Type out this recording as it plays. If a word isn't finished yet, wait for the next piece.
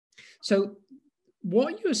So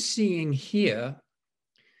what you're seeing here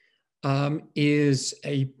is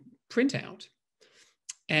a printout.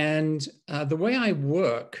 And the way I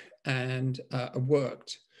worked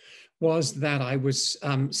was that I was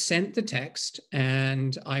sent the text,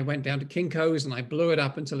 and I went down to Kinko's and I blew it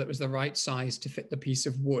up until it was the right size to fit the piece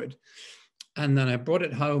of wood. And then I brought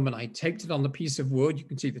it home and I taped it on the piece of wood. You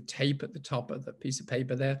can see the tape at the top of the piece of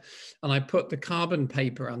paper there. And I put the carbon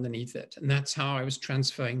paper underneath it. And that's how I was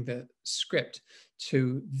transferring the script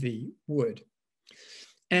to the wood.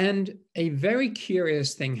 And a very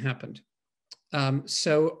curious thing happened.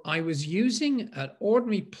 So I was using an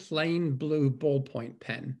ordinary plain blue ballpoint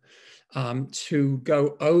pen to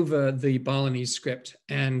go over the Balinese script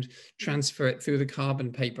and transfer it through the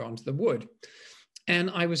carbon paper onto the wood.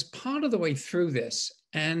 And I was part of the way through this,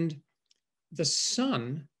 and the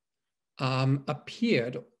sun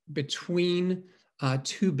appeared between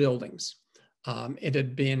two buildings. I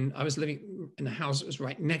was living in a house that was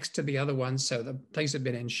right next to the other one, so the place had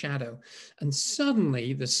been in shadow. And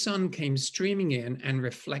suddenly the sun came streaming in and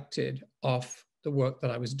reflected off the work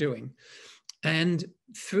that I was doing. And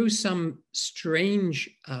through some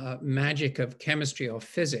strange magic of chemistry or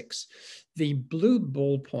physics, the blue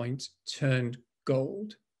ballpoint turned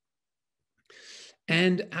gold.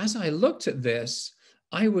 And as I looked at this,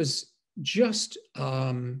 I was just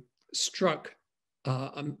struck.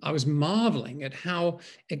 I was marveling at how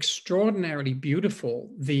extraordinarily beautiful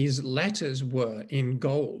these letters were in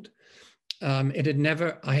gold. I had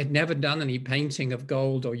never done any painting of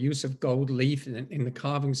gold or use of gold leaf in the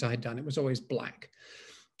carvings I had done. It was always black.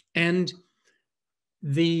 And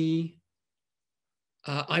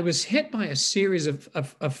I was hit by a series of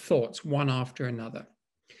thoughts, one after another.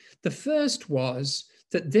 The first was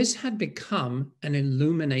that this had become an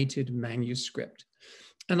illuminated manuscript.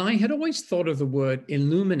 And I had always thought of the word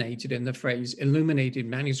illuminated in the phrase illuminated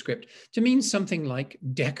manuscript to mean something like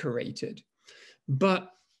decorated. But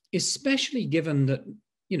especially given that,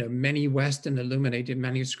 many Western illuminated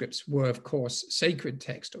manuscripts were, of course, sacred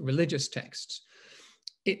text or religious texts,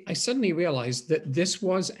 I suddenly realized that this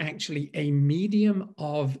was actually a medium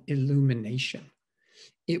of illumination.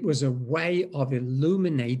 It was a way of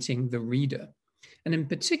illuminating the reader. And in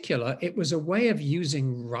particular, it was a way of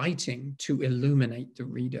using writing to illuminate the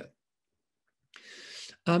reader.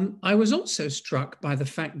 I was also struck by the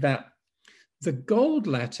fact that the gold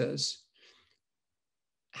letters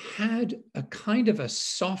had a kind of a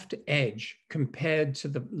soft edge compared to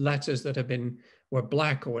the letters that were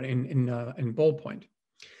black or in ballpoint.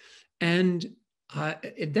 And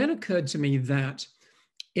it then occurred to me that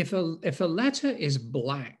if a letter is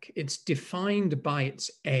black, it's defined by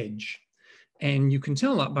its edge. And you can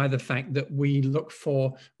tell that by the fact that we look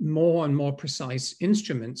for more and more precise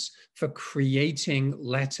instruments for creating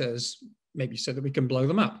letters, maybe so that we can blow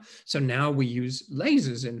them up. So now we use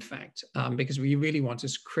lasers, in fact, because we really want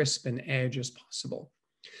as crisp an edge as possible.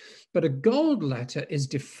 But a gold letter is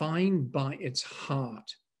defined by its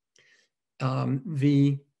heart.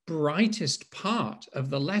 The brightest part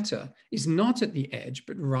of the letter is not at the edge,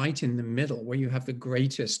 but right in the middle, where you have the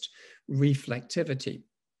greatest reflectivity.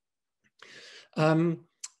 And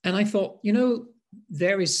I thought,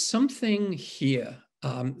 there is something here,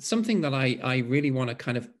 something that I really want to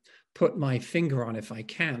kind of put my finger on if I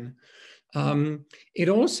can. It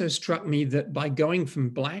also struck me that by going from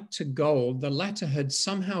black to gold, the letter had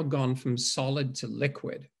somehow gone from solid to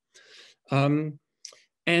liquid.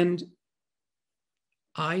 And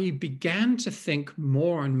I began to think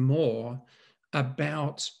more and more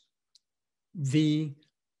about the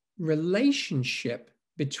relationship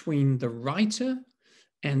between the writer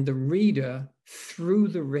and the reader through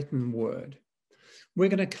the written word. We're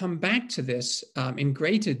going to come back to this in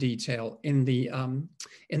greater detail in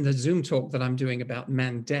the Zoom talk that I'm doing about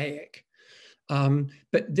Mandaic.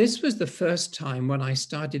 But this was the first time when I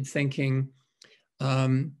started thinking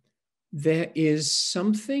there is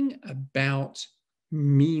something about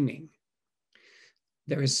meaning.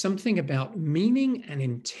 There is something about meaning and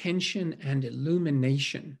intention and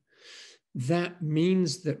illumination that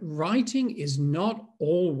means that writing is not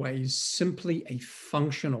always simply a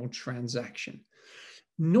functional transaction,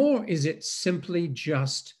 nor is it simply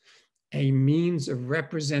just a means of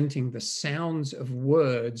representing the sounds of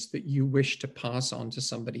words that you wish to pass on to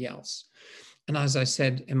somebody else. And as I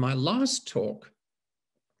said in my last talk,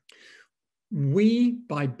 we,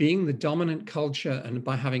 by being the dominant culture and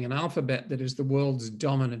by having an alphabet that is the world's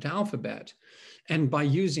dominant alphabet, and by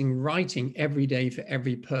using writing every day for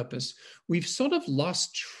every purpose, we've sort of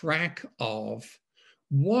lost track of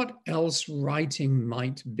what else writing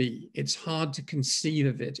might be. It's hard to conceive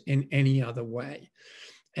of it in any other way.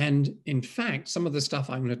 And in fact, some of the stuff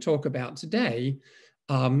I'm going to talk about today,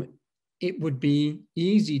 it would be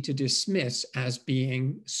easy to dismiss as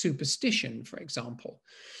being superstition, for example.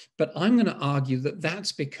 But I'm going to argue that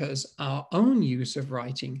that's because our own use of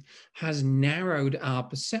writing has narrowed our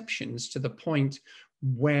perceptions to the point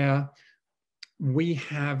where we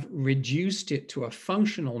have reduced it to a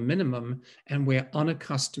functional minimum, and we're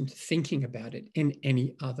unaccustomed to thinking about it in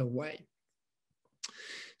any other way.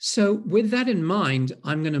 So with that in mind,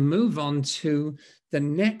 I'm going to move on to the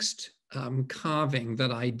next carving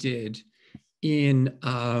that I did in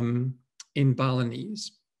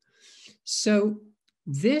Balinese. So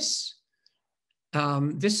this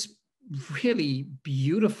really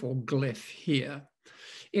beautiful glyph here,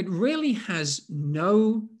 it really has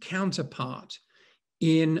no counterpart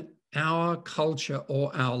in our culture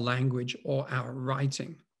or our language or our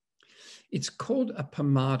writing. It's called a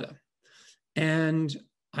pomada, and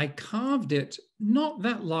I carved it not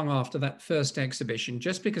that long after that first exhibition,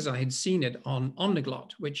 just because I had seen it on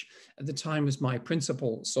Omniglot, which at the time was my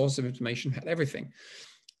principal source of information, had everything.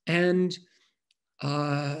 And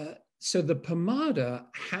so the pomada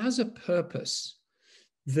has a purpose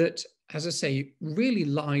that, as I say, really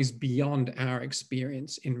lies beyond our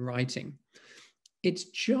experience in writing. Its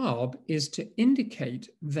job is to indicate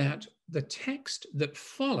that the text that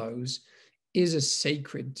follows is a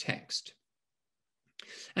sacred text.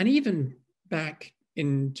 And even back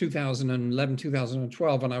in 2011,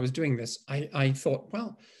 2012, when I was doing this, I thought,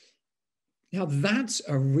 well, now that's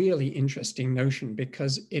a really interesting notion,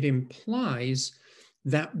 because it implies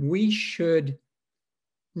that we should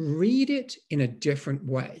read it in a different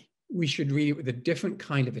way. We should read it with a different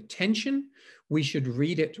kind of attention. We should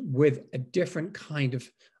read it with a different kind of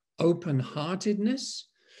open-heartedness.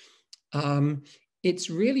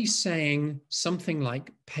 It's really saying something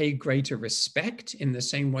like pay greater respect in the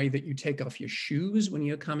same way that you take off your shoes when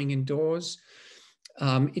you're coming indoors.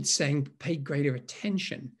 It's saying pay greater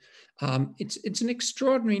attention. It's an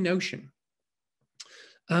extraordinary notion.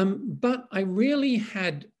 But I really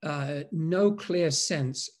had no clear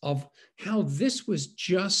sense of how this was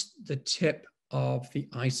just the tip of the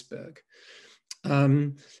iceberg.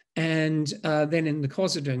 And then in the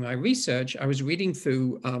course of doing my research, I was reading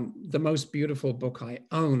through the most beautiful book I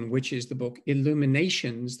own, which is the book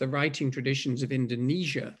Illuminations, The Writing Traditions of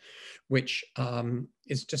Indonesia, which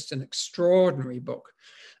is just an extraordinary book.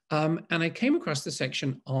 And I came across the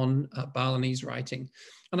section on Balinese writing.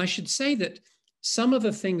 And I should say that some of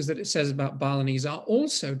the things that it says about Balinese are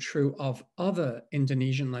also true of other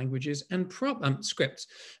Indonesian languages and scripts,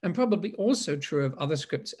 and probably also true of other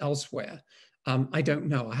scripts elsewhere. I don't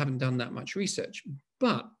know, I haven't done that much research,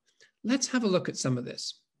 but let's have a look at some of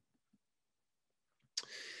this.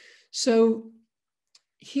 So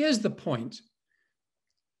here's the point.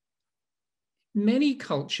 Many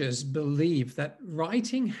cultures believe that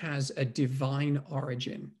writing has a divine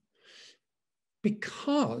origin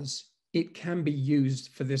because it can be used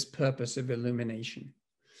for this purpose of illumination.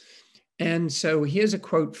 And so here's a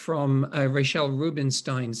quote from Rachel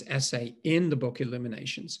Rubinstein's essay in the book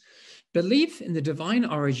Illuminations. Belief in the divine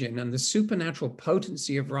origin and the supernatural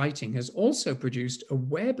potency of writing has also produced a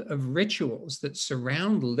web of rituals that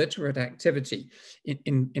surround literate activity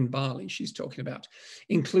in Bali, she's talking about,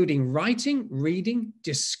 including writing, reading,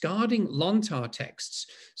 discarding lontar texts.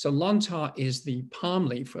 So lontar is the palm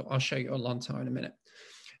leaf. I'll show you a lontar in a minute.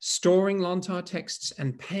 Storing lontar texts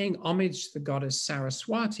and paying homage to the goddess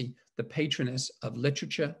Saraswati, the patroness of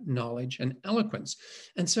literature, knowledge, and eloquence.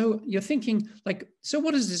 And so you're thinking, like, so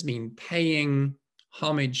what does this mean, paying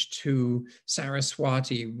homage to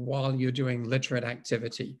Saraswati while you're doing literate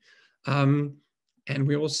activity? And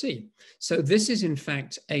we will see. So this is, in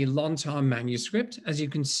fact, a lontar manuscript. As you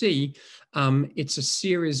can see, it's a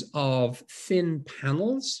series of thin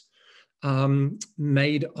panels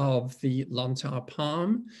made of the lontar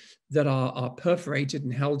palm that are perforated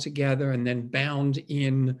and held together and then bound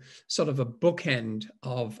in sort of a bookend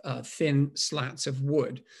of thin slats of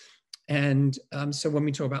wood. And so when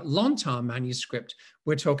we talk about lontar manuscript,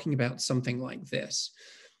 we're talking about something like this.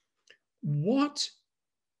 What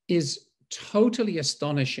is totally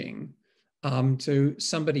astonishing to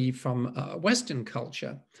somebody from Western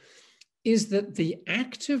culture is that the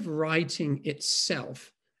act of writing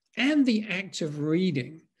itself and the act of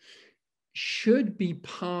reading should be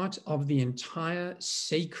part of the entire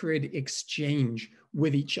sacred exchange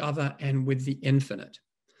with each other and with the infinite.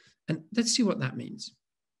 And let's see what that means.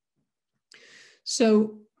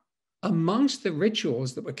 So amongst the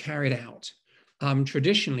rituals that were carried out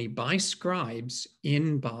traditionally by scribes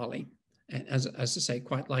in Bali, and as I say,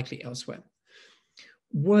 quite likely elsewhere,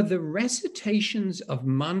 were the recitations of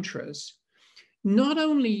mantras not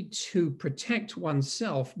only to protect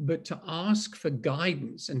oneself, but to ask for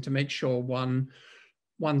guidance and to make sure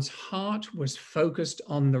one's heart was focused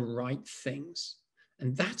on the right things.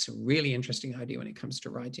 And that's a really interesting idea when it comes to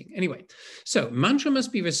writing. Anyway, so mantra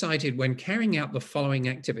must be recited when carrying out the following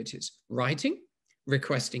activities: writing,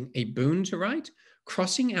 requesting a boon to write,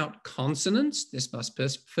 crossing out consonants. This must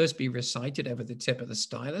first be recited over the tip of the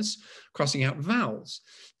stylus, crossing out vowels,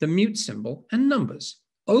 the mute symbol, and numbers,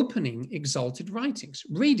 opening exalted writings,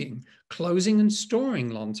 reading, closing and storing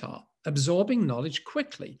lontar, absorbing knowledge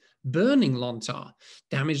quickly, burning lontar.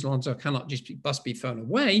 Damaged lontar cannot just must be thrown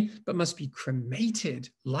away, but must be cremated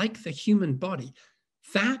like the human body.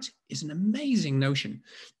 That is an amazing notion.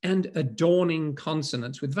 And adorning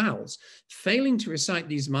consonants with vowels. Failing to recite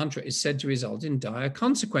these mantras is said to result in dire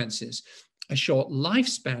consequences. A short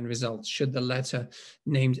lifespan results should the letter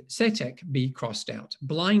named setek be crossed out.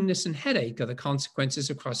 Blindness and headache are the consequences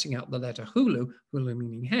of crossing out the letter hulu, hulu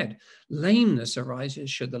meaning head. Lameness arises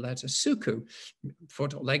should the letter suku,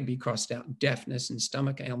 foot or leg, be crossed out. Deafness and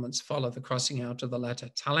stomach ailments follow the crossing out of the letter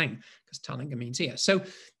taleng, because talanga means ear. So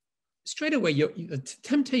straight away, the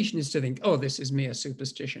temptation is to think, oh, this is mere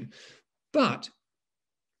superstition. But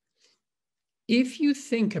if you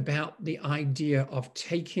think about the idea of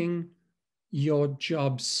taking your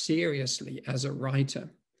job seriously as a writer,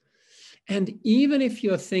 and even if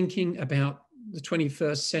you're thinking about the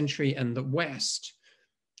 21st century and the West,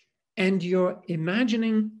 and you're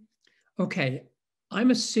imagining, okay,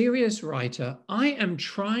 I'm a serious writer, I am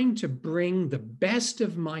trying to bring the best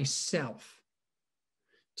of myself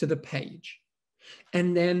to the page,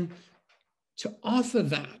 and then to offer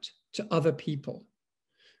that to other people.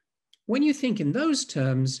 When you think in those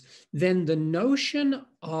terms, then the notion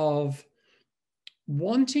of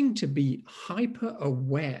wanting to be hyper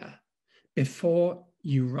aware before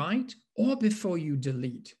you write or before you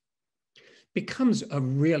delete becomes a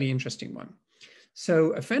really interesting one.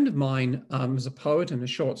 So a friend of mine was a poet and a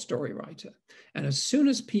short story writer. And as soon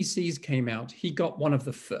as PCs came out, he got one of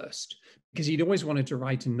the first because he'd always wanted to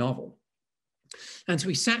write a novel. And so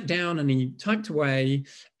he sat down and he typed away,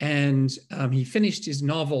 and he finished his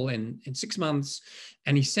novel in 6 months,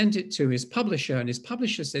 and he sent it to his publisher, and his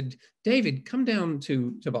publisher said, David, come down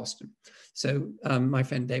to Boston. So my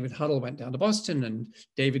friend David Huddle went down to Boston, and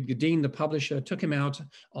David Godin, the publisher, took him out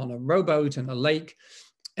on a rowboat in a lake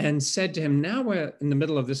and said to him, now we're in the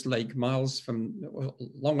middle of this lake, miles from, a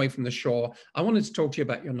long way from the shore. I wanted to talk to you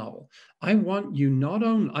about your novel. I want you not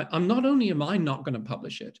only am I not going to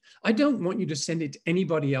publish it, I don't want you to send it to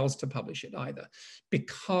anybody else to publish it either,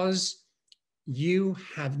 because you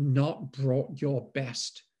have not brought your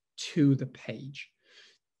best to the page.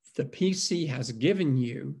 The PC has given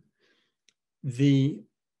you the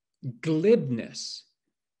glibness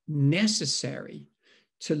necessary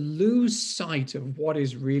to lose sight of what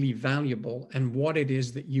is really valuable and what it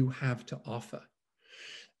is that you have to offer.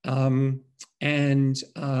 In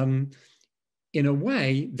a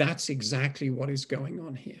way, that's exactly what is going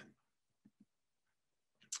on here.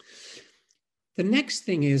 The next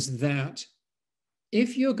thing is that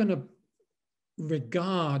if you're going to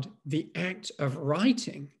regard the act of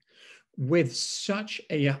writing with such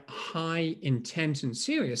a high intent and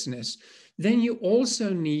seriousness, then you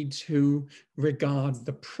also need to regard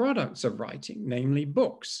the products of writing, namely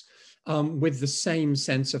books, with the same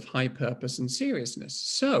sense of high purpose and seriousness.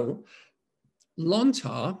 So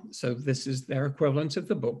lontar, so this is their equivalent of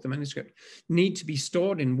the book, the manuscript, need to be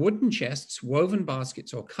stored in wooden chests, woven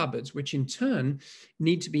baskets, or cupboards, which in turn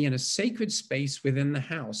need to be in a sacred space within the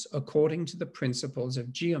house, according to the principles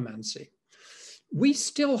of geomancy. We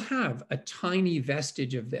still have a tiny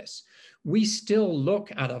vestige of this. We still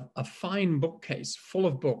look at a fine bookcase full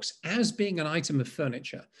of books as being an item of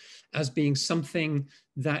furniture, as being something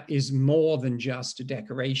that is more than just a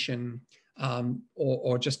decoration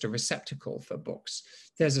or just a receptacle for books.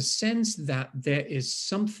 There's a sense that there is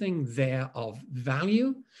something there of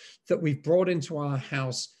value that we've brought into our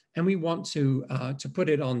house, and we want to put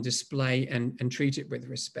it on display and treat it with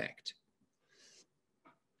respect.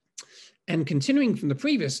 And continuing from the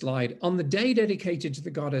previous slide, on the day dedicated to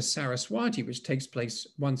the goddess Saraswati, which takes place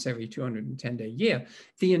once every 210-day year,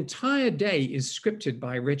 the entire day is scripted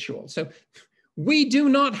by ritual. So we do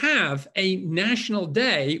not have a national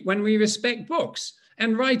day when we respect books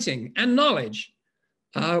and writing and knowledge.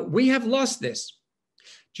 We have lost this.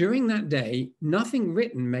 During that day, nothing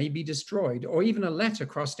written may be destroyed, or even a letter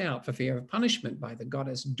crossed out for fear of punishment by the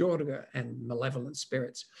goddess Durga and malevolent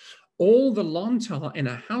spirits. All the lontar in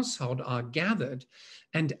a household are gathered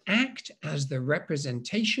and act as the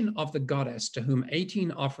representation of the goddess, to whom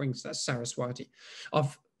 18 offerings, that's Saraswati,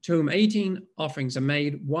 of to whom 18 offerings are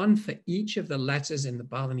made, one for each of the letters in the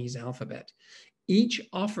Balinese alphabet. Each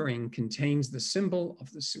offering contains the symbol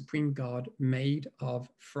of the supreme god made of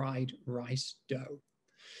fried rice dough.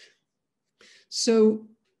 So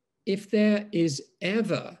if there is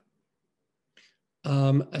ever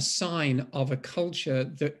a sign of a culture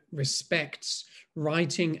that respects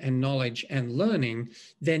writing and knowledge and learning,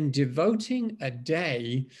 then devoting a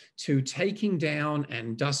day to taking down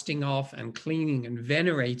and dusting off and cleaning and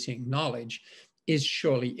venerating knowledge is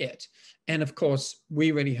surely it. And of course,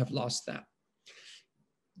 we really have lost that.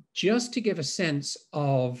 Just to give a sense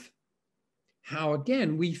of how,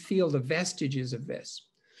 again, we feel the vestiges of this.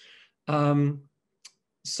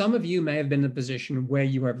 Some of you may have been in a position where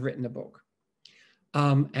you have written a book.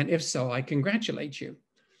 And if so, I congratulate you.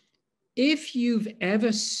 If you've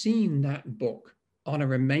ever seen that book on a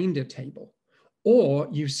remainder table, or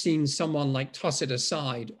you've seen someone like toss it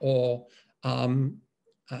aside or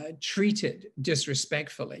treat it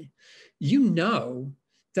disrespectfully, you know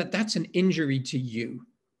that that's an injury to you.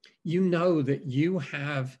 You know that you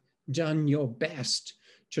have done your best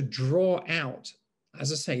to draw out,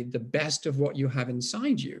 as I say, the best of what you have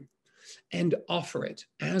inside you and offer it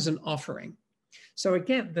as an offering. So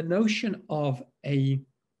again, the notion of a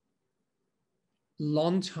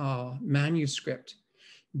Lontar manuscript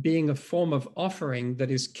being a form of offering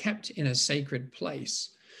that is kept in a sacred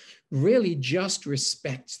place really just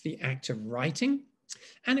respects the act of writing,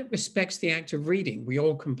 and it respects the act of reading. We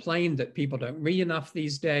all complain that people don't read enough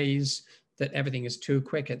these days, that everything is too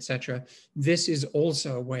quick, etc. This is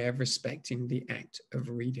also a way of respecting the act of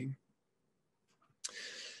reading.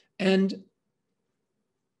 And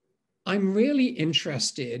I'm really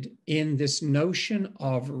interested in this notion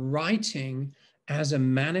of writing as a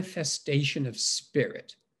manifestation of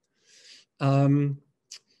spirit.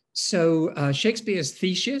 Shakespeare's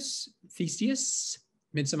Theseus,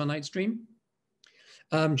 Midsummer Night's Dream,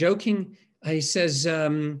 joking, he says,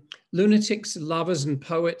 lunatics, lovers, and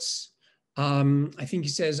poets, I think he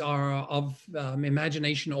says, are of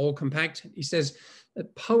imagination all compact. He says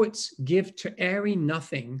that poets give to airy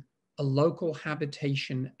nothing a local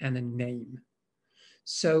habitation and a name.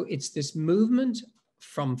 So it's this movement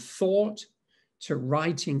from thought to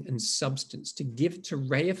writing and substance, to give to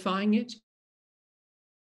reifying it.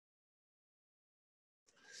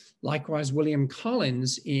 Likewise, William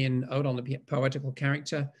Collins in Ode on the Poetical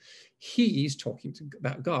Character, he's talking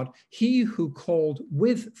about God. He who called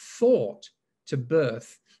with thought to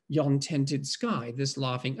birth yon tented sky, this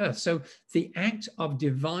laughing earth. So the act of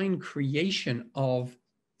divine creation of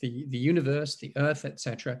the universe, the earth,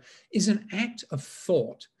 etc., is an act of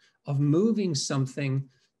thought, of moving something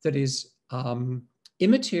that is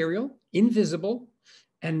immaterial, invisible,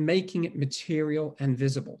 and making it material and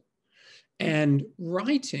visible. And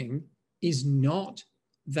writing is not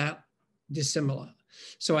that dissimilar.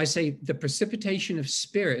 So I say the precipitation of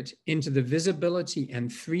spirit into the visibility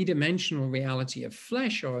and three-dimensional reality of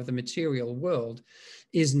flesh or of the material world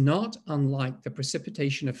is not unlike the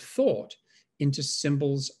precipitation of thought into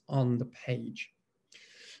symbols on the page.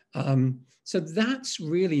 So that's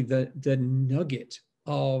really the nugget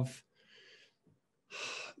of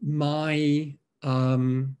my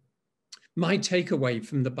takeaway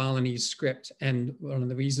from the Balinese script, and one of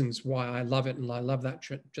the reasons why I love it and I love that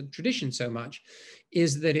tradition so much,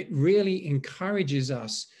 is that it really encourages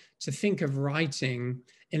us to think of writing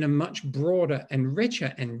in a much broader and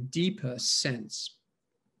richer and deeper sense.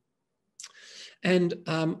 And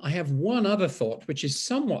I have one other thought, which is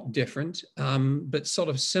somewhat different, but sort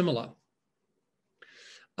of similar.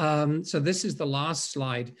 So this is the last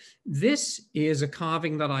slide. This is a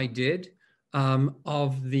carving that I did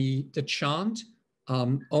of the chant,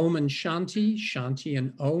 Om and Shanti, Shanti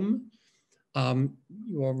and Om.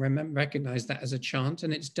 You will recognize that as a chant,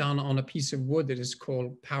 and it's done on a piece of wood that is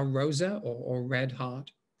called Pau Rosa or red heart.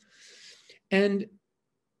 And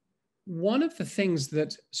one of the things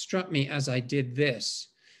that struck me as I did this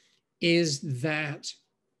is that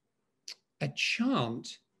a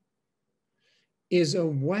chant is a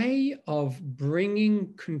way of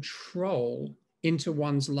bringing control into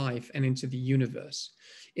one's life and into the universe.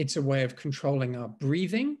 It's a way of controlling our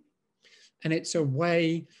breathing, and it's a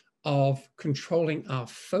way of controlling our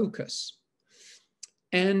focus.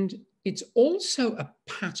 And it's also a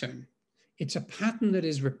pattern. It's a pattern that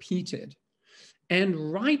is repeated.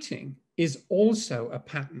 And writing is also a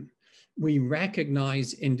pattern. We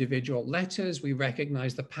recognize individual letters. We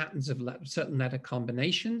recognize the patterns of certain letter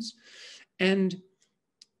combinations. And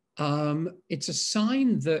it's a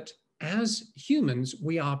sign that as humans,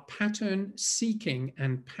 we are pattern seeking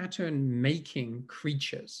and pattern making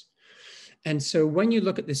creatures. And so when you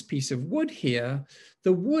look at this piece of wood here,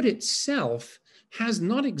 the wood itself has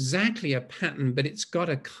not exactly a pattern, but it's got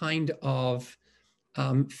a kind of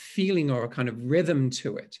feeling or a kind of rhythm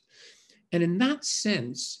to it. And in that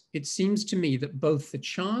sense, it seems to me that both the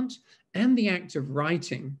chant and the act of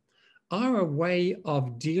writing are a way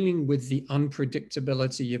of dealing with the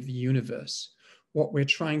unpredictability of the universe. What we're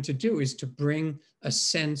trying to do is to bring a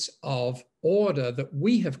sense of order that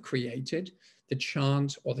we have created, the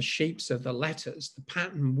chant or the shapes of the letters, the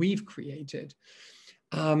pattern we've created,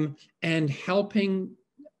 and helping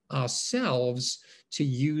ourselves to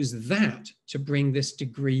use that to bring this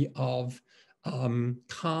degree of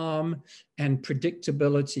calm and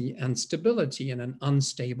predictability and stability in an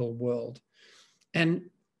unstable world. And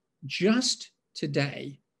just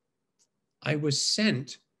today, I was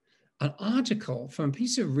sent an article from a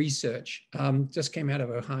piece of research, just came out of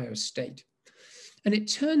Ohio State. And it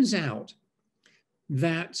turns out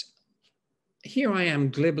that here I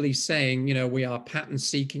am glibly saying, you know, we are pattern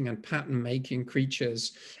seeking and pattern making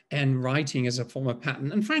creatures, and writing is a form of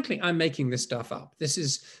pattern. And frankly, I'm making this stuff up. This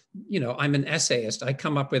is, you know, I'm an essayist. I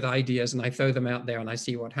come up with ideas and I throw them out there and I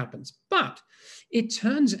see what happens. But it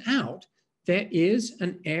turns out there is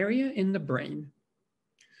an area in the brain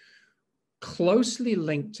closely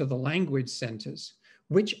linked to the language centers,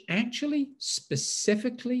 which actually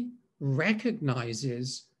specifically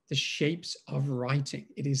recognizes the shapes of writing.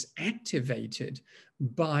 It is activated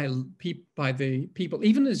by the people,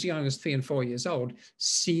 even as young as 3 and 4 years old,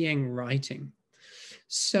 seeing writing.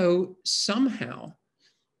 So somehow,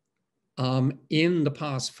 in the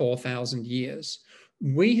past 4,000 years,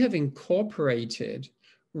 we have incorporated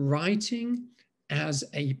writing as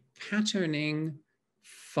a patterning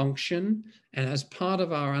function and as part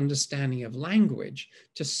of our understanding of language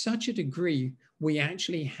to such a degree we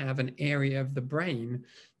actually have an area of the brain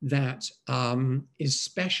that is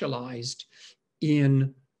specialized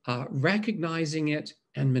in recognizing it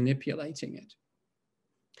and manipulating it.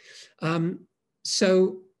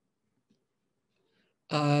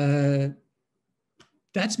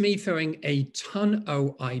 That's me throwing a ton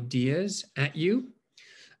of ideas at you.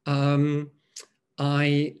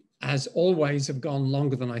 I, as always, have gone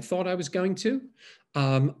longer than I thought I was going to.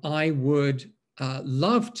 I would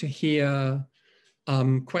love to hear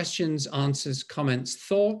questions, answers, comments,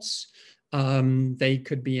 thoughts. They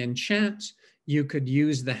could be in chat. You could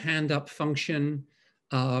use the hand up function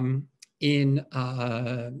in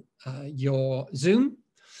your Zoom.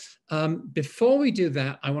 Before we do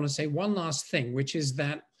that, I want to say one last thing, which is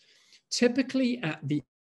that typically at the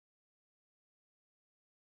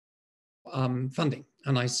funding,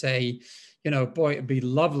 and I say, you know, boy, it'd be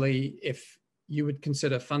lovely if you would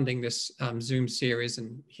consider funding this Zoom series,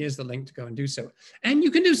 and here's the link to go and do so. And you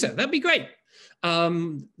can do so, that'd be great.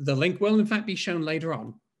 The link will in fact be shown later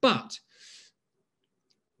on. But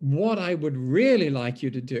what I would really like you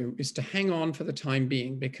to do is to hang on for the time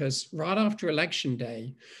being, because right after Election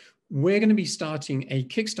Day, we're going to be starting a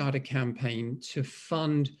Kickstarter campaign to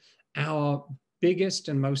fund our biggest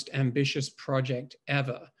and most ambitious project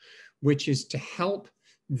ever, which is to help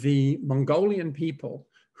the Mongolian people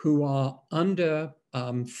who are under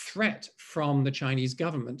threat from the Chinese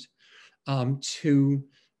government to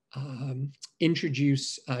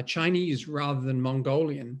introduce Chinese rather than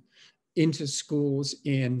Mongolian into schools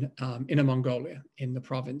in Inner Mongolia, in the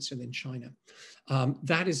province and in China.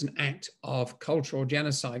 That is an act of cultural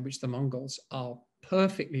genocide, which the Mongols are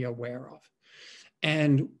perfectly aware of.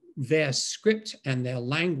 And their script and their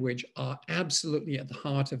language are absolutely at the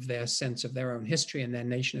heart of their sense of their own history and their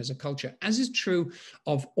nation as a culture, as is true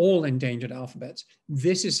of all endangered alphabets.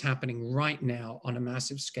 This is happening right now on a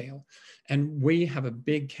massive scale. And we have a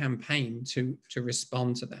big campaign to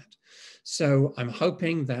respond to that. So I'm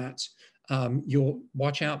hoping that you'll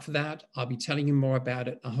watch out for that. I'll be telling you more about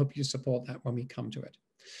it. I hope you support that when we come to it.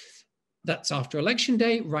 That's after Election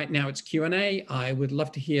Day. Right now it's Q&A. I would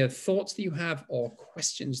love to hear thoughts that you have or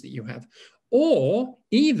questions that you have, or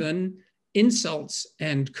even insults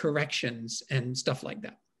and corrections and stuff like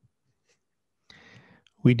that.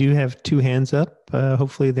 We do have 2 hands up.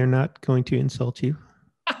 Hopefully they're not going to insult you.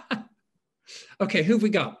 Okay, who've we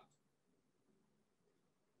got?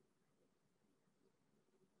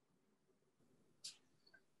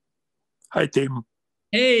 Hi, Tim.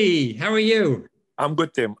 Hey, how are you? I'm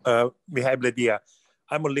good, Tim. Mihai Bledia.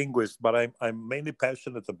 I'm a linguist, but I'm mainly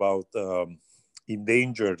passionate about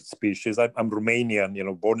endangered species. I'm Romanian, you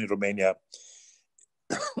know, born in Romania.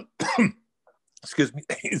 Excuse me.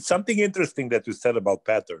 It's something interesting that you said about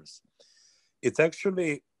patterns. It's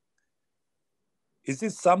actually, is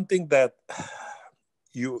this something that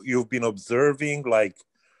you've been observing like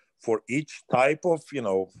for each type of,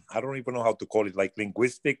 I don't even know how to call it, like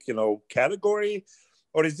linguistic, category?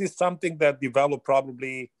 Or is this something that developed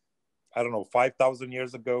probably, I don't know, 5,000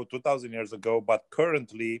 years ago, 2,000 years ago, but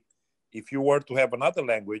currently, if you were to have another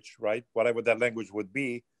language, right, whatever that language would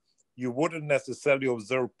be, you wouldn't necessarily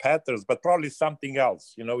observe patterns, but probably something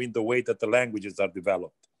else, in the way that the languages are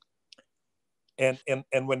developed. And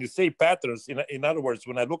when you say patterns, in other words,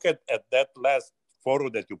 when I look at that last photo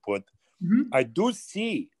that you put, I do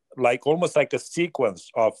see like almost like a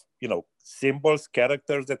sequence of, symbols,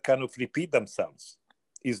 characters that kind of repeat themselves.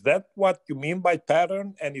 Is that what you mean by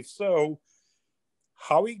pattern? And if so,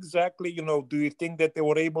 how exactly, do you think that they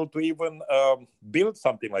were able to even build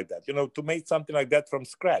something like that, to make something like that from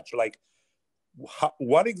scratch? Like,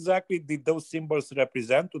 what exactly did those symbols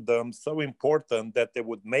represent to them so important that they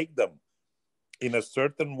would make them in a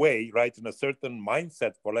certain way, right, in a certain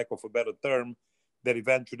mindset, for lack of a better term, that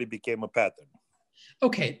eventually became a pattern?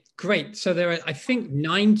 Okay, great. So there are, I think,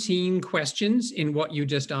 19 questions in what you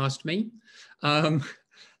just asked me.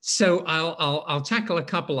 So I'll tackle a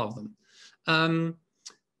couple of them.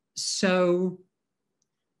 So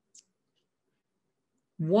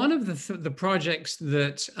one of the projects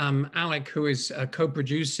that Alec, who is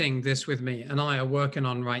co-producing this with me, and I are working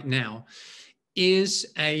on right now, is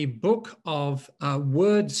a book of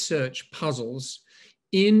word search puzzles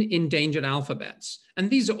in endangered alphabets. And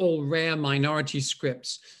these are all rare minority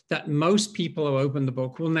scripts that most people who open the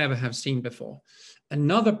book will never have seen before.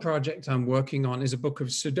 Another project I'm working on is a book of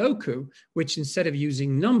Sudoku, which instead of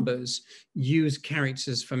using numbers, use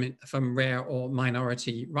characters from rare or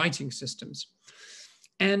minority writing systems.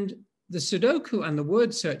 And the Sudoku and the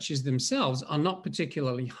word searches themselves are not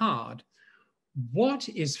particularly hard. What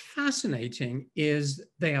is fascinating is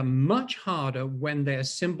they are much harder when they're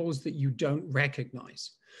symbols that you don't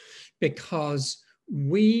recognize, because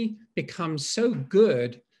we become so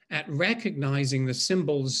good at recognizing the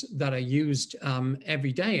symbols that are used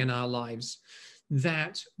every day in our lives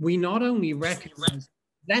that we not only recognize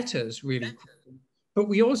letters really quickly, but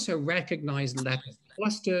we also recognize letter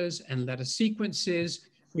clusters and letter sequences.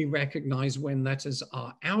 We recognize when letters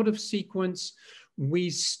are out of sequence. We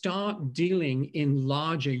start dealing in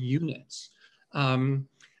larger units. And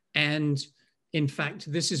in fact,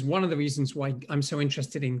 this is one of the reasons why I'm so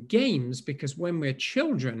interested in games, because when we're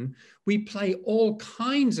children, we play all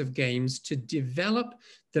kinds of games to develop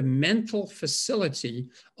the mental facility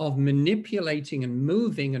of manipulating and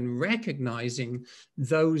moving and recognizing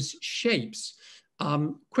those shapes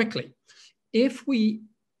quickly. If we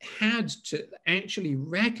had to actually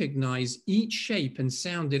recognize each shape and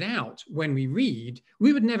sound it out when we read,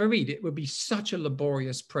 we would never read. It would be such a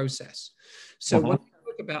laborious process. So when I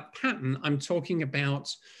talk about pattern, I'm talking about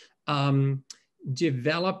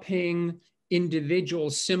developing individual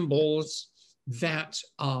symbols that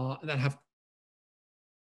have,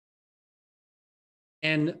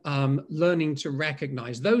 and learning to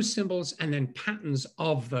recognize those symbols and then patterns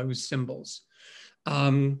of those symbols.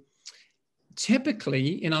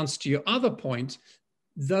 Typically, in answer to your other point,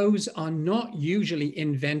 those are not usually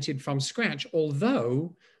invented from scratch,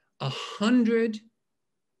 although 100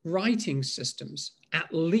 writing systems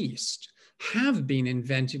at least have been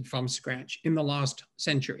invented from scratch in the last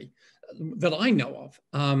century that I know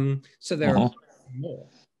of. So there are more.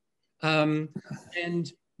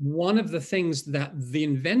 And one of the things that the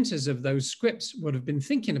inventors of those scripts would have been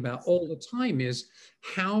thinking about all the time is,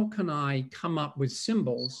 how can I come up with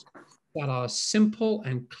symbols that are simple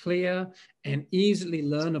and clear and easily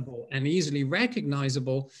learnable and easily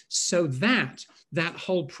recognizable, so that that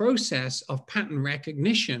whole process of pattern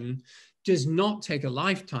recognition does not take a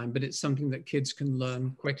lifetime, but it's something that kids can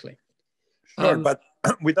learn quickly. Sure, but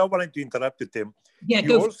without wanting to interrupt you, Tim,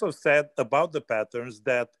 you also said about the patterns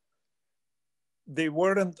that they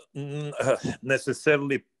weren't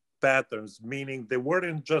necessarily patterns, meaning they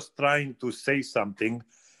weren't just trying to say something,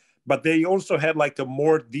 but they also had like a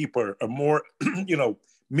more deeper, a more,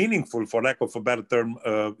 meaningful, for lack of a better term,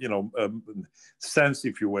 sense,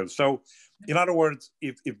 if you will. So, in other words,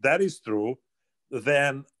 if that is true,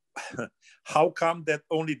 then how come that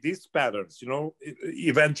only these patterns,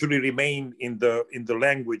 eventually remain in the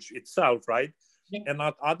language itself, right? Yeah. And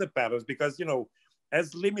not other patterns? Because,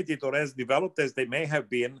 as limited or as developed as they may have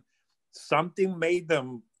been, something made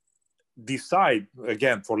them decide,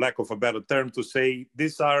 again, for lack of a better term, to say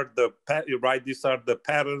these are the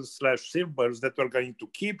patterns / symbols that we're going to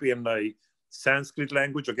keep in a Sanskrit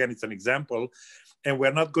language. Again, it's an example, and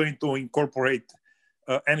we're not going to incorporate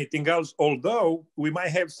anything else, although we might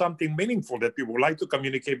have something meaningful that we would like to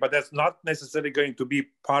communicate, but that's not necessarily going to be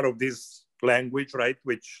part of this language, right?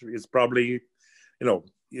 Which is probably,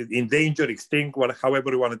 endangered, extinct,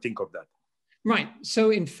 however you want to think of that. Right.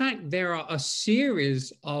 So in fact, there are a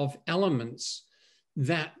series of elements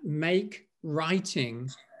that make writing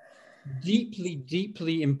deeply,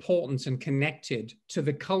 deeply important and connected to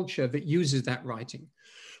the culture that uses that writing.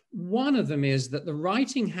 One of them is that the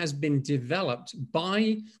writing has been developed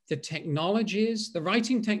by the technologies, the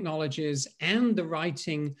writing technologies and the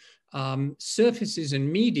writing surfaces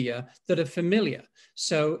and media that are familiar.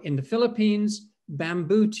 So in the Philippines,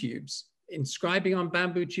 bamboo tubes, inscribing on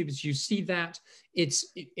bamboo tubes, you see that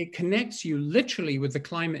it connects you literally with the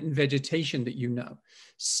climate and vegetation that you know.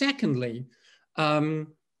 Secondly,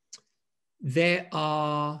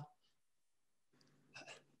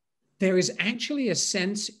 there is actually a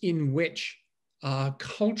sense in which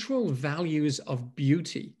cultural values of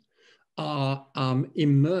beauty are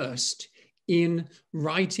immersed in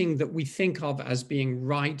writing that we think of as being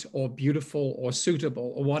right or beautiful or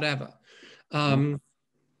suitable or whatever.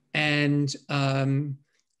 And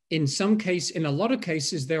in a lot of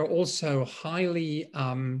cases, there are also highly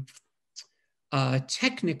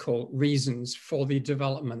technical reasons for the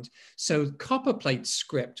development. So copperplate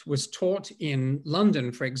script was taught in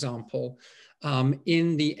London, for example,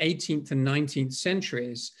 in the 18th and 19th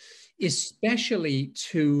centuries, especially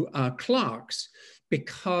to clerks,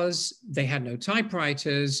 because they had no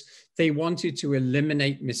typewriters. They wanted to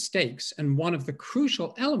eliminate mistakes. And one of the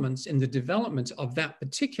crucial elements in the development of that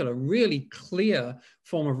particular really clear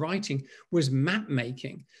form of writing was map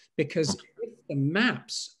making, because if the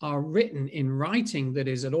maps are written in writing that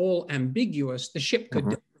is at all ambiguous, the ship could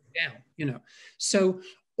down, you know. So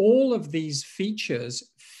all of these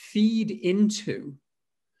features feed into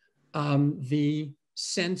the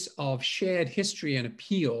sense of shared history and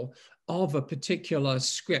appeal of a particular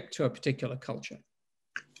script to a particular culture.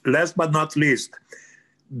 Last but not least,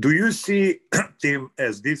 do you see them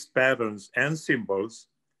as these patterns and symbols,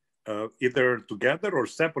 either together or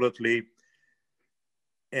separately,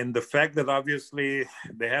 and the fact that obviously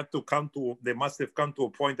they must have come to a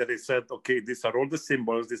point that they said, okay, these are all the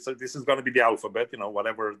symbols, this is going to be the alphabet, you know,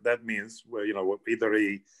 whatever that means, where, you know, either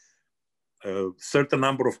a certain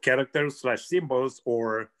number of characters / symbols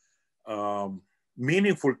or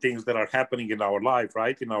meaningful things that are happening in our life,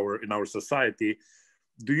 right, in our society.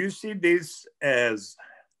 Do you see this as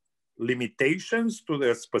limitations to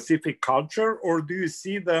the specific culture, or do you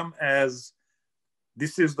see them as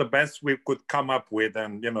this is the best we could come up with,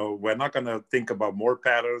 and, you know, we're not going to think about more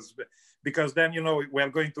patterns, because then, you know, we're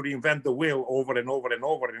going to reinvent the wheel over and over and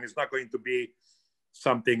over, and it's not going to be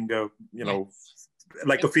something, you know,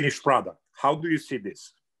 like a finished product. How do you see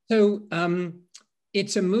this? So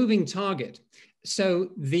it's a moving target. So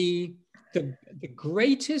the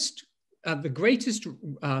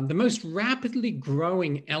most rapidly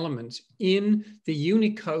growing element in the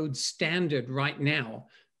Unicode standard right now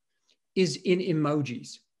is in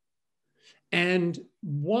emojis. And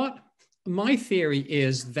what my theory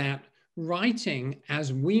is that writing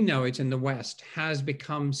as we know it in the West has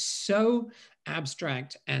become so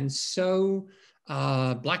abstract and so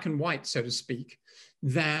black and white, so to speak,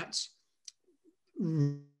 that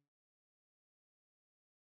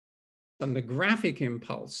and the graphic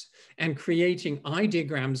impulse and creating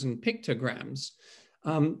ideograms and pictograms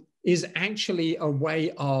is actually a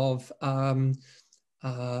way of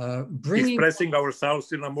expressing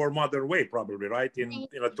ourselves in a more modern way, probably, right? In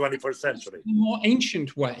a 21st century. A more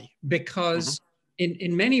ancient way, because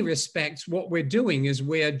in many respects, what we're doing is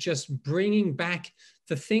we're just bringing back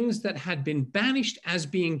the things that had been banished as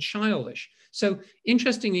being childish. So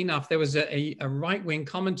interestingly enough, there was a right-wing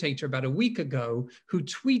commentator about a week ago who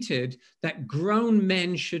tweeted that grown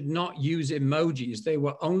men should not use emojis. They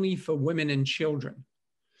were only for women and children.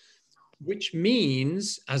 Which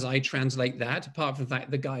means, as I translate that, apart from the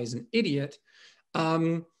fact the guy is an idiot,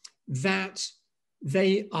 that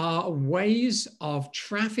they are ways of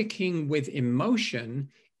trafficking with emotion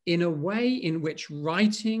in a way in which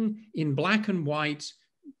writing in black and white,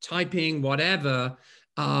 typing, whatever,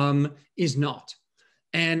 is not.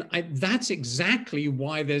 And that's exactly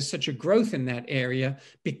why there's such a growth in that area,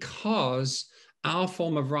 because our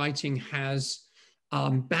form of writing has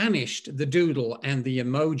banished the doodle and the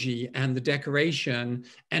emoji and the decoration,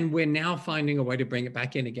 and we're now finding a way to bring it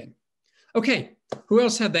back in again. Okay, who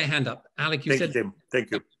else had their hand up? Alec, you said. Tim.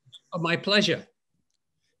 Thank you. Oh, my pleasure.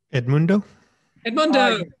 Edmundo?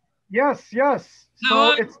 Edmundo! Yes.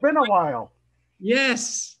 So it's been a while.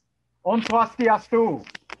 Yes. On swastiastu.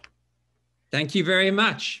 Thank you very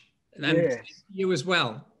much. And yes. You as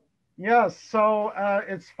well. Yes, so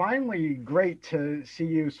it's finally great to see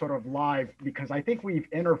you sort of live, because I think we've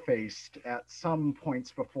interfaced at some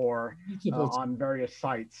points before on various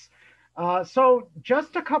sites. So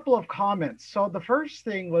just a couple of comments. So the first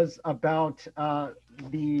thing was about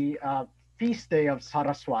the feast day of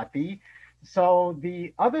Saraswati. So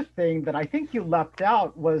the other thing that I think you left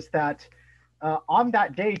out was that on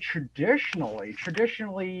that day, traditionally,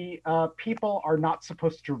 people are not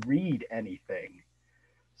supposed to read anything.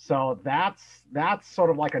 So that's sort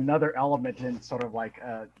of like another element in sort of like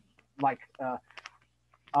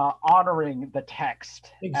honoring the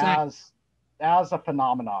text Exactly. as a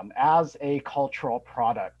phenomenon, as a cultural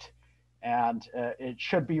product, and it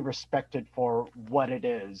should be respected for what it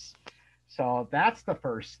is. So that's the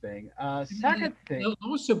first thing. Second thing, It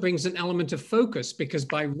also brings an element of focus because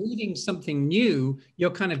by reading something new,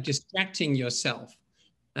 you're kind of distracting yourself.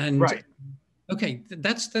 And right. okay,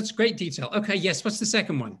 that's great detail. Okay, yes. What's the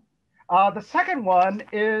second one? The second one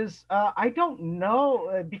is I don't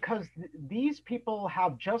know because these people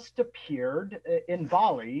have just appeared in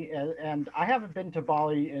Bali, and I haven't been to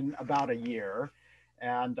Bali in about a year,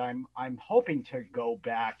 and I'm hoping to go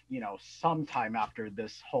back, sometime after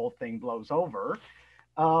this whole thing blows over.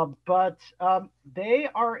 But they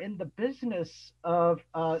are in the business of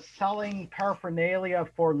selling paraphernalia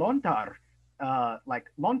for lontar,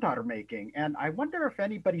 like lontar making, and I wonder if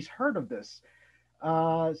anybody's heard of this.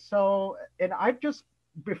 And I've just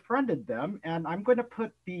befriended them, and I'm going to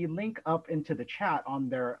put the link up into the chat on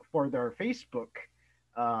their Facebook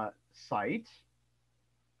site.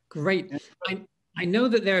 Great. I know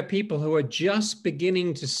that there are people who are just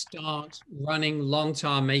beginning to start running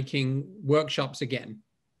lontar making workshops again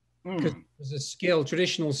because it was a skill,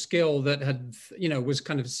 traditional skill that had, was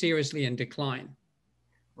kind of seriously in decline.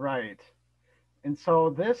 Right. And so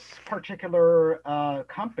this particular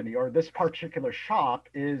company or this particular shop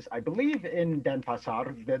is, I believe, in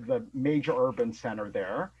Denpasar, the major urban center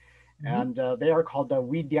there. And they are called the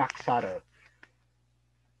Widyaksara.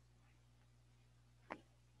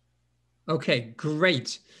 Okay,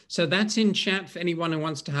 great. So that's in chat for anyone who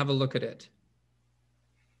wants to have a look at it.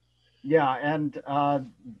 Yeah, and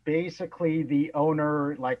basically the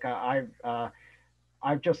owner, like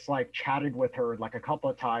I've just like chatted with her like a couple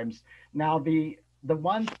of times. Now the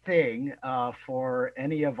one thing for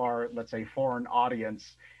any of our, let's say, foreign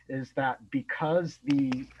audience is that because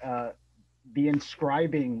the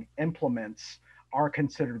inscribing implements are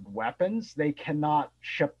considered weapons, they cannot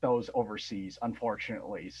ship those overseas,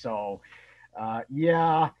 unfortunately. So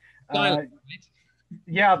yeah, Style, right?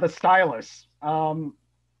 yeah, the stylus.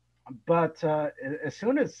 But as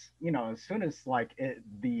soon as like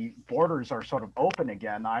the borders are sort of open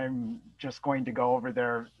again, I'm just going to go over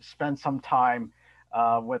there, spend some time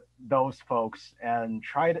with those folks, and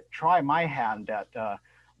try my hand at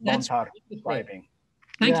That's lontar wonderful. scribing.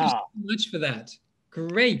 Thank you Yeah. so much for that.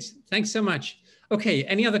 Great. Thanks so much. Okay,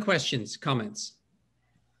 any other questions, comments?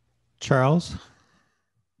 Charles?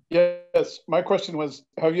 Yes, my question was,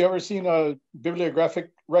 have you ever seen a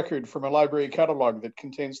bibliographic record from a library catalog that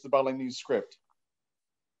contains the Balinese script?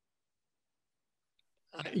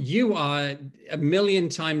 You are a million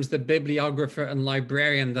times the bibliographer and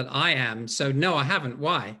librarian that I am. So no, I haven't.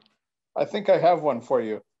 Why? I think I have one for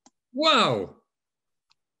you. Whoa.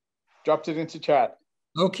 Dropped it into chat.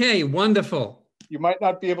 Okay, wonderful. You might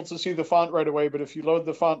not be able to see the font right away, but if you load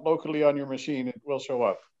the font locally on your machine, it will show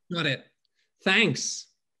up. Got it. Thanks.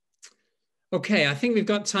 Okay, I think we've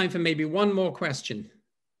got time for maybe one more question.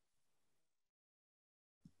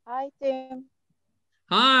 Hi, Tim.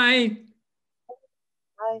 Hi.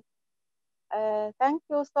 Hi. Thank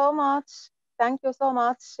you so much. Thank you so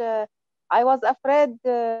much. I was afraid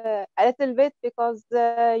a little bit because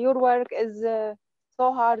your work is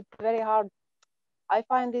so hard, very hard. I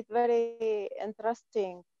find it very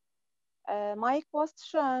interesting. My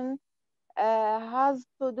question has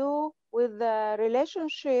to do with the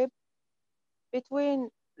relationship between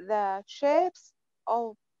the shapes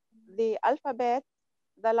of the alphabet,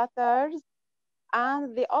 the letters,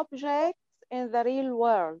 and the objects in the real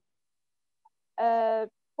world.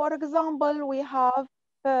 For example, we have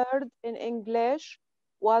bird in English,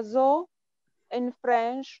 oiseau in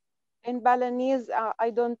French, in Balinese, I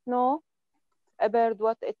don't know a bird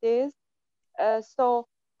what it is. So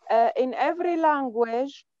in every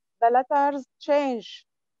language, the letters change.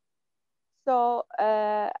 So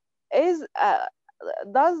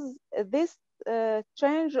does this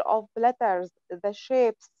change of letters, the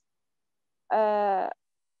shapes,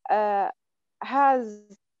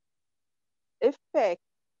 has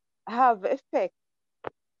have effect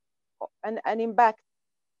and an impact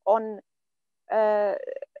on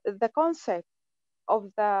the concept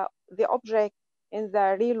of the object in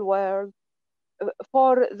the real world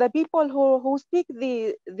for the people who speak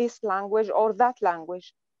this language or that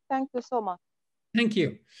language? Thank you so much. Thank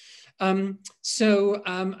you.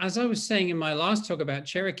 As I was saying in my last talk about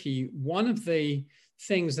Cherokee, one of the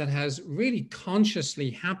things that has really consciously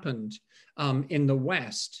happened in the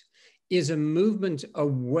West is a movement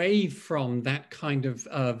away from that kind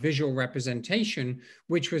of visual representation,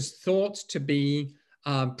 which was thought to be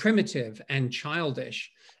primitive and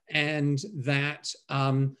childish, and that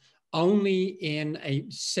only in a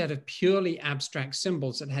set of purely abstract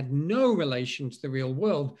symbols that had no relation to the real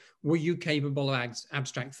world were you capable of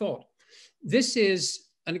abstract thought. This is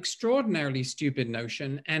an extraordinarily stupid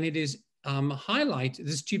notion, and it is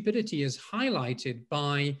the stupidity is highlighted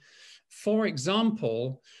by, for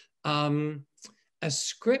example, a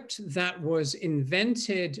script that was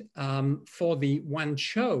invented for the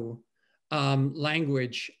Wancho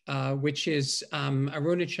language, which is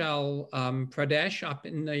Arunachal Pradesh up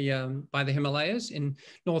in the by the Himalayas in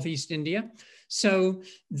Northeast India. So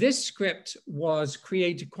this script was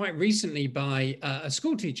created quite recently by a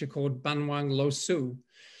school teacher called Banwang Losu.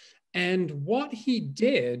 And what he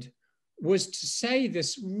did was to say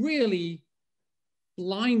this really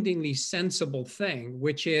blindingly sensible thing,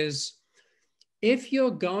 which is, if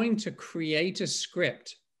you're going to create a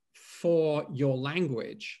script for your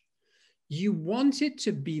language, you want it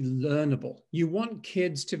to be learnable. You want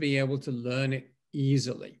kids to be able to learn it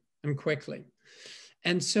easily and quickly.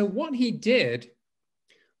 And so what he did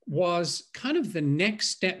was kind of the next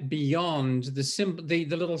step beyond the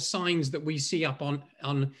little signs that we see up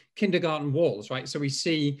on kindergarten walls, right? So we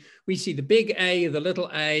see the big A, the little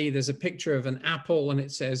A, there's a picture of an apple and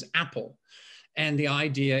it says apple. And the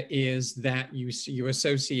idea is that you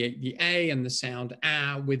associate the A and the sound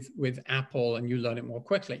A with apple, and you learn it more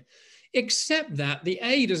quickly. Except that the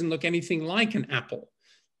A doesn't look anything like an apple,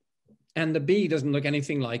 and the B doesn't look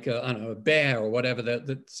anything like a bear or whatever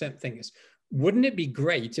the same thing is. Wouldn't it be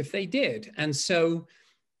great if they did? And so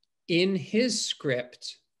in his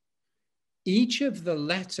script, each of the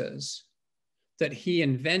letters that he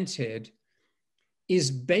invented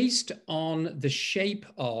is based on the shape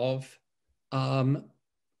of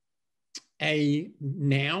a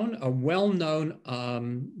noun, a well-known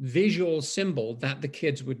visual symbol that the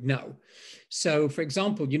kids would know. So for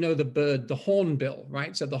example, you know the bird, the hornbill,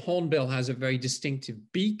 right? So the hornbill has a very distinctive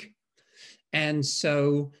beak. And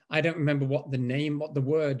so I don't remember what the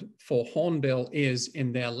word for hornbill is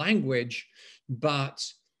in their language, but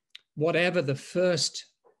whatever the first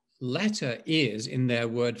letter is in their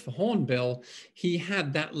word for hornbill, he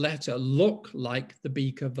had that letter look like the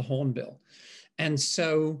beak of the hornbill. And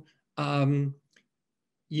so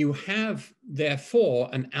you have, therefore,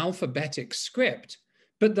 an alphabetic script,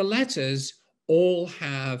 but the letters all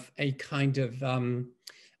have a kind of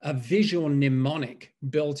a visual mnemonic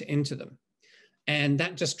built into them. And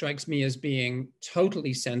that just strikes me as being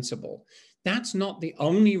totally sensible. That's not the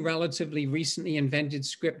only relatively recently invented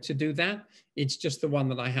script to do that. It's just the one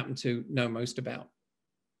that I happen to know most about.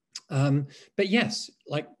 But yes,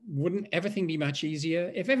 like, wouldn't everything be much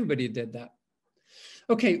easier if everybody did that?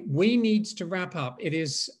 Okay, we need to wrap up. It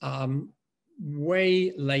is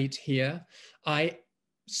way late here. I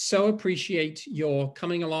so appreciate your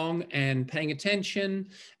coming along and paying attention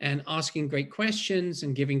and asking great questions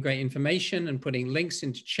and giving great information and putting links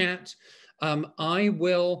into chat. I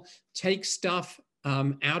will take stuff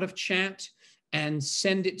out of chat and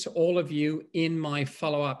send it to all of you in my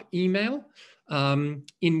follow-up email,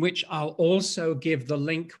 in which I'll also give the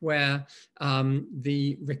link where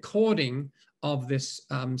the recording of this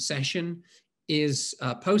session is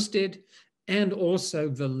posted, and also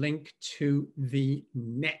the link to the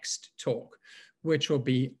next talk, which will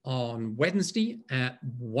be on Wednesday at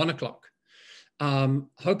 1 o'clock.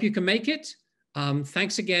 Hope you can make it.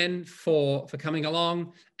 Thanks again for coming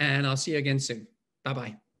along, and I'll see you again soon.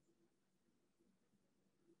 Bye-bye.